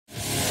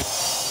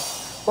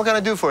What can I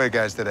do for you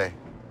guys today?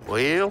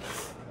 Well,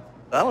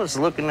 I was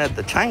looking at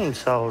the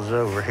chainsaws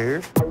over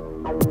here.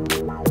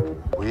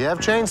 We have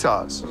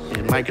chainsaws.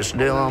 Can you make us a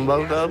deal on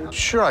both of them?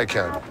 Sure I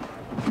can.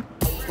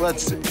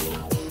 Let's see.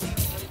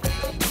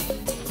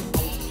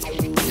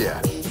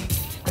 Yeah.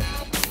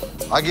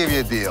 I'll give you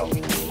a deal.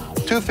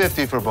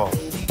 $250 for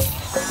both.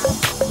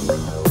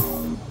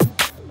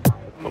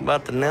 What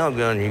about the nail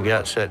gun you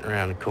got sitting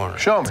around the corner?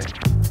 Show me.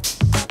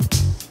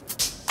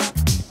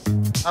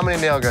 How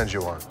many nail guns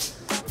you want?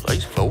 At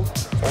least 4.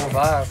 4 or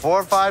 5. 4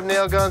 or 5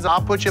 nail guns.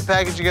 I'll put your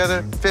package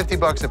together,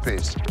 $50 a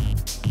piece.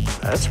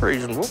 That's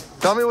reasonable.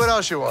 Tell me what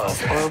else you want.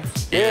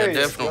 Clubs? There Yeah, you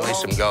definitely go.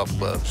 some golf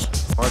clubs.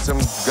 Want some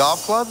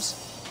golf clubs?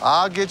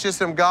 I'll get you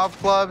some golf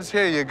clubs.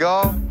 Here you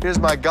go. Here's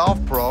my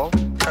golf pro.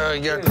 You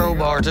got a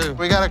crowbar, too.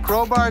 We got a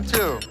crowbar,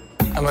 too.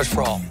 How much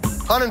for all?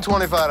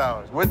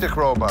 $125 with the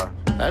crowbar.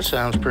 That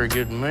sounds pretty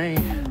good to me.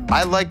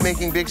 I like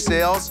making big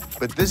sales,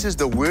 but this is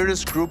the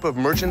weirdest group of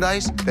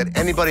merchandise that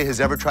anybody has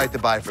ever tried to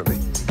buy from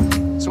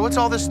me. So what's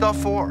all this stuff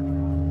for?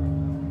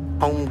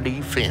 Home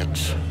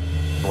defense.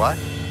 What?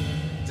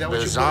 Is that what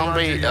The you put around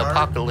zombie your yard?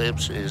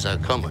 apocalypse is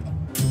coming.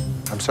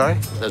 I'm sorry?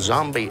 The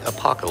zombie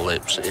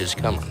apocalypse is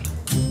coming.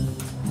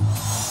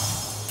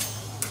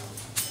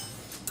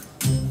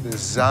 The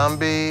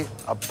zombie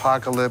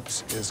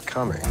apocalypse is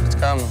coming. It's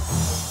coming.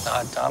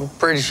 I'm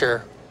pretty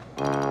sure.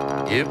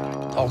 Yep.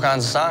 All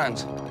kinds of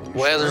signs.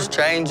 Weather's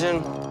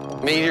changing,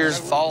 meteors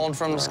falling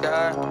from the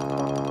sky.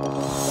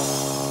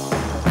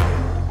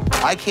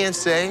 I can't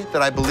say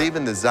that I believe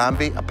in the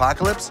zombie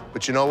apocalypse,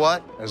 but you know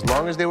what? As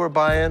long as they were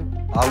buying,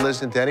 I'll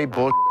listen to any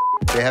bull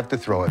they have to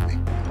throw at me.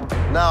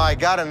 Now, I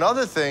got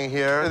another thing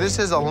here. This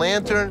is a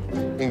lantern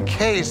in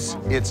case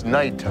it's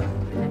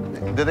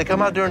nighttime. Do they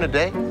come out during the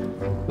day?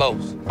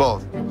 Both.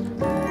 Both.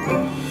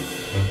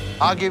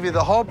 I'll give you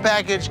the whole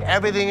package,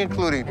 everything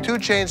including 2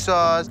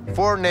 chainsaws,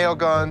 4 nail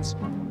guns,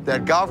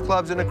 that golf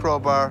clubs and a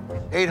crowbar,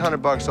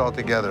 $800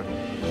 altogether.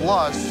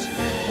 Plus,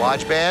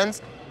 watch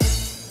bands,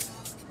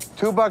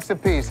 $2 a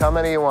piece. How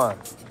many you want?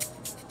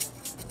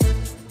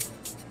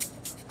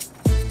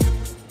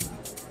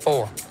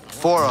 4.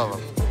 4 of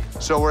them.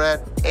 So we're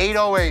at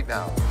 $808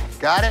 now.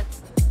 Got it?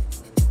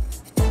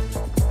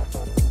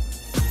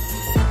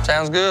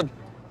 Sounds good.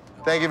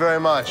 Thank you very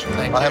much.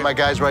 Thank I'll have you. my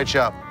guys write you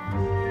up.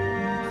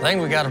 I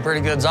think we got a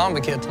pretty good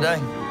zombie kit today.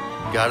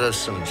 Got us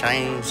some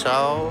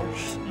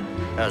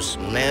chainsaws, got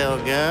some nail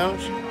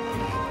guns,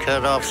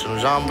 cut off some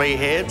zombie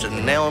heads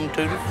and nail them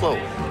to the floor.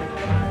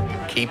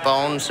 Keep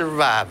on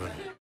surviving.